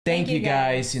Thank you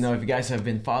guys. You know, if you guys have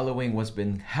been following what's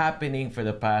been happening for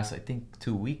the past, I think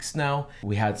 2 weeks now,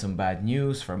 we had some bad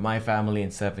news for my family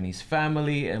and Stephanie's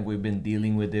family, and we've been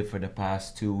dealing with it for the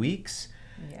past 2 weeks.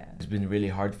 Yeah. It's been really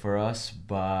hard for us,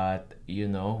 but you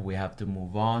know, we have to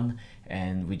move on,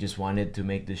 and we just wanted to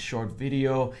make this short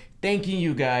video thanking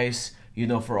you guys, you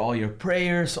know, for all your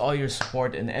prayers, all your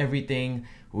support and everything.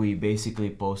 We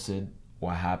basically posted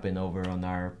what happened over on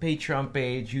our Patreon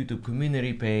page, YouTube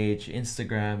community page,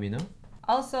 Instagram, you know.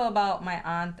 Also about my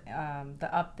aunt, the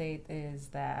update is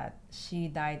that she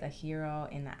died a hero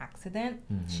in an accident.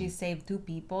 She saved 2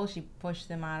 people. She pushed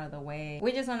them out of the way.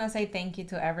 We just want to say thank you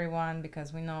to everyone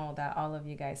because we know that all of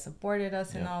you guys supported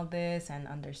us in all this and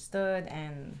understood,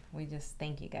 and we just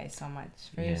thank you guys so much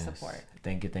for your support.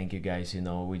 Thank you guys. You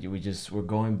know, we're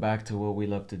going back to what we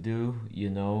love to do, you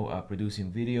know,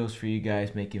 producing videos for you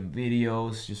guys, making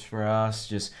videos just for us.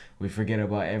 Just we forget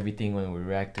about everything when we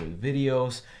react to the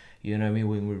videos. You know what I mean?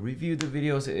 When we review the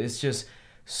videos, it's just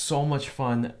so much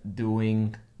fun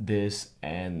doing this,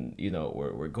 and you know,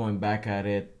 we're going back at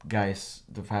it, guys.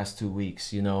 The past 2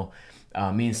 weeks, you know,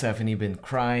 me and Stephanie been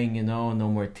crying, you know, no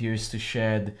more tears to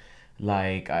shed.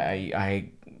 Like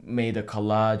I made a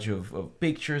collage of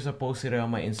pictures. I posted it on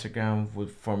my Instagram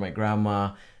for my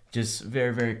grandma, just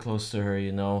very close to her,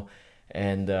 you know,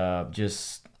 and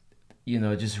just, you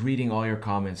know, just reading all your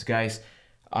comments, guys.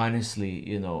 Honestly,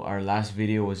 you know, our last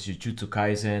video was Jujutsu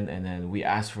Kaisen, and then we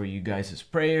asked for you guys'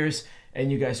 prayers, and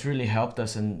you guys really helped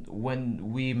us. And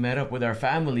when we met up with our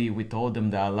family, we told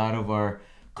them that a lot of our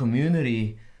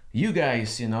community, you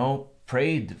guys, you know,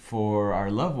 prayed for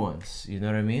our loved ones, you know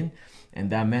what I mean? And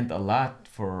that meant a lot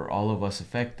for all of us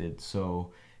affected.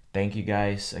 So thank you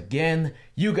guys again.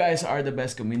 You guys are the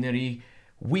best community.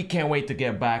 We can't wait to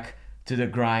get back to the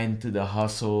grind, to the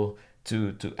hustle,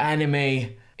 to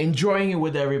anime, enjoying it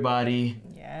with everybody.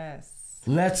 Yes.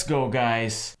 Let's go,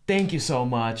 guys. Thank you so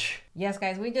much. Yes,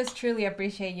 guys, we just truly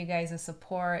appreciate you guys'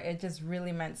 support. It just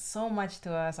really meant so much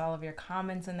to us, all of your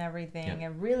comments and everything.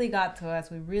 It really got to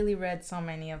us. We really read so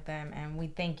many of them, and we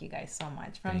thank you guys so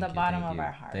much from the bottom of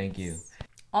our hearts. Thank you.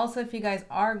 Also, if you guys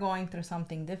are going through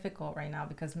something difficult right now,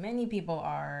 because many people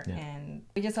are, and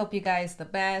we just hope you guys the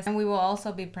best, and we will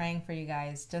also be praying for you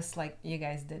guys just like you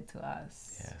guys did to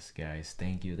us. Yes, guys,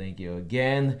 thank you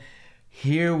again.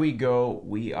 Here we go.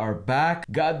 We are back.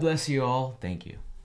 God bless you all. Thank you.